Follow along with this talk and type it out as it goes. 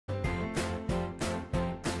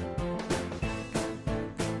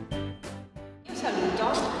saluto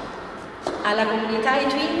alla comunità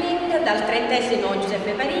eTwinning dal 30°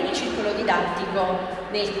 Giuseppe Parini, circolo didattico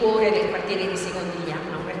nel cuore del quartiere di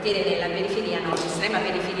Secondigliano, quartiere nella periferia nord, estrema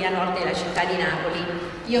periferia nord della città di Napoli.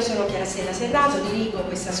 Io sono Chiara Stella Serrato, dirigo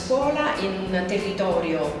questa scuola in un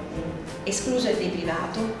territorio escluso e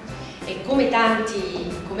deprivato e come tanti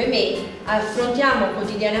come me affrontiamo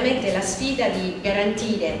quotidianamente la sfida di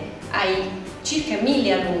garantire ai circa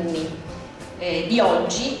 1000 alunni di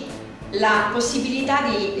oggi la possibilità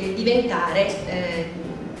di diventare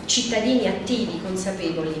cittadini attivi,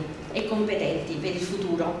 consapevoli e competenti per il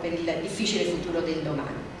futuro, per il difficile futuro del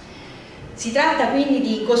domani. Si tratta quindi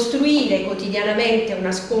di costruire quotidianamente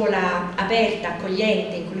una scuola aperta,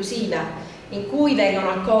 accogliente, inclusiva, in cui vengono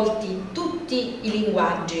accolti tutti i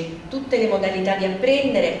linguaggi, tutte le modalità di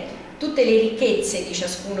apprendere, tutte le ricchezze di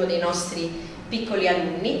ciascuno dei nostri piccoli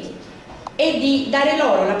alunni, e di dare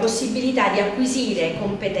loro la possibilità di acquisire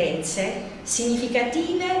competenze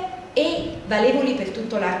significative e valevoli per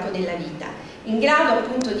tutto l'arco della vita, in grado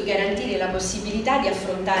appunto di garantire la possibilità di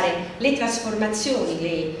affrontare le trasformazioni,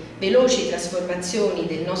 le veloci trasformazioni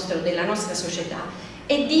della nostra società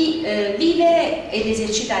e di vivere ed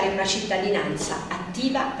esercitare una cittadinanza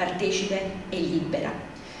attiva, partecipe e libera.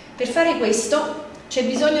 Per fare questo c'è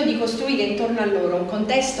bisogno di costruire intorno a loro un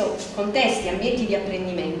contesti, ambienti di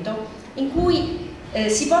apprendimento in cui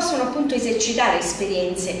si possono appunto esercitare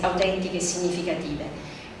esperienze autentiche e significative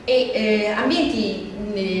e ambienti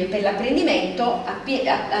per l'apprendimento,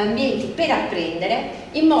 ambienti per apprendere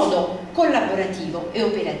in modo collaborativo e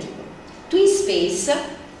operativo. TwinSpace,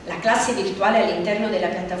 la classe virtuale all'interno della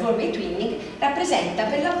piattaforma eTwinning, rappresenta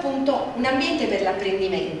per l'appunto un ambiente per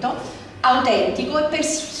l'apprendimento autentico e per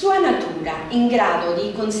sua natura in grado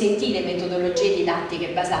di consentire metodologie didattiche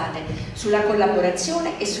basate sulla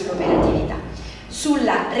collaborazione e sull'operatività,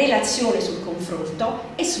 sulla relazione, sul confronto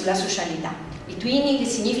e sulla socialità. Il twinning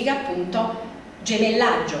significa appunto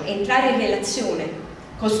gemellaggio, entrare in relazione,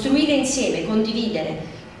 costruire insieme, condividere,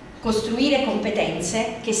 costruire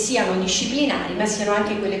competenze che siano disciplinari ma siano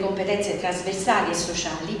anche quelle competenze trasversali e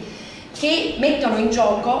sociali che mettono in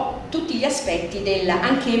gioco tutti gli aspetti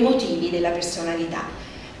anche emotivi della personalità.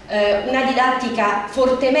 Una didattica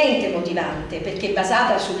fortemente motivante perché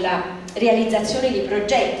basata sulla realizzazione di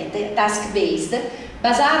progetti task-based,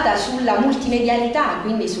 basata sulla multimedialità,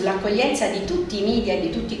 quindi sull'accoglienza di tutti i media e di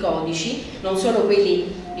tutti i codici, non solo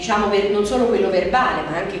quelli, diciamo, non solo quello verbale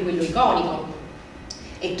ma anche quello iconico,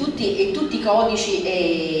 e tutti i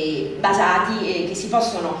codici basati che si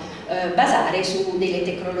possono basare su delle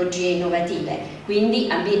tecnologie innovative, quindi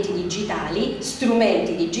ambienti digitali,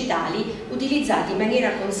 strumenti digitali utilizzati in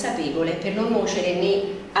maniera consapevole per non nuocere né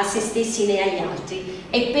a se stessi né agli altri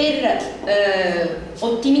e per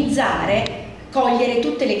ottimizzare, cogliere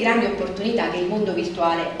tutte le grandi opportunità che il mondo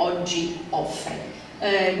virtuale oggi offre.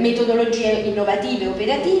 Metodologie innovative,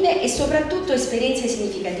 operative e soprattutto esperienze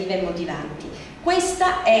significative e motivanti.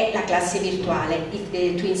 Questa è la classe virtuale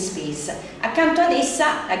di TwinSpace. Accanto ad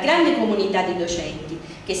essa la grande comunità di docenti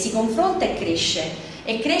che si confronta e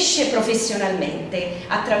cresce professionalmente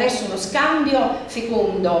attraverso uno scambio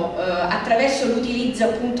fecondo, attraverso l'utilizzo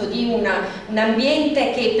appunto di un ambiente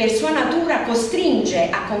che per sua natura costringe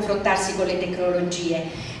a confrontarsi con le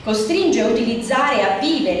tecnologie, costringe a utilizzare, a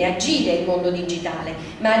vivere, a agire il mondo digitale,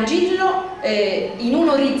 ma agirlo in un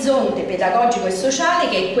orizzonte pedagogico e sociale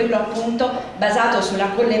che è quello appunto basato sulla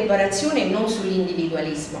collaborazione e non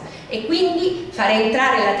sull'individualismo, e quindi fare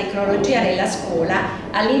entrare la tecnologia nella scuola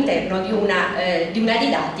all'interno di una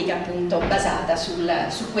didattica appunto basata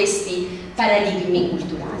su questi paradigmi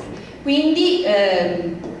culturali. Quindi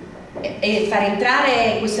fare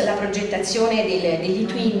entrare la progettazione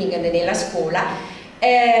dell'eTwinning nella scuola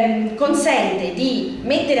consente di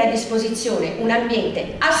mettere a disposizione un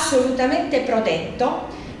ambiente assolutamente protetto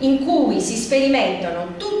in cui si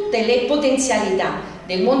sperimentano tutte le potenzialità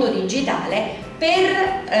del mondo digitale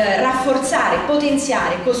per rafforzare,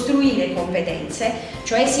 potenziare, costruire competenze,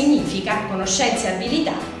 cioè significa conoscenze e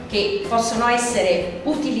abilità che possono essere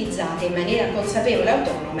utilizzate in maniera consapevole e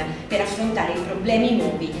autonoma per affrontare i problemi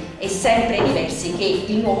nuovi e sempre diversi che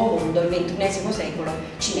il nuovo mondo, il XXI secolo,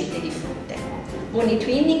 ci mette di fronte. Buon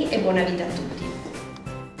eTwinning e buona vita a tutti.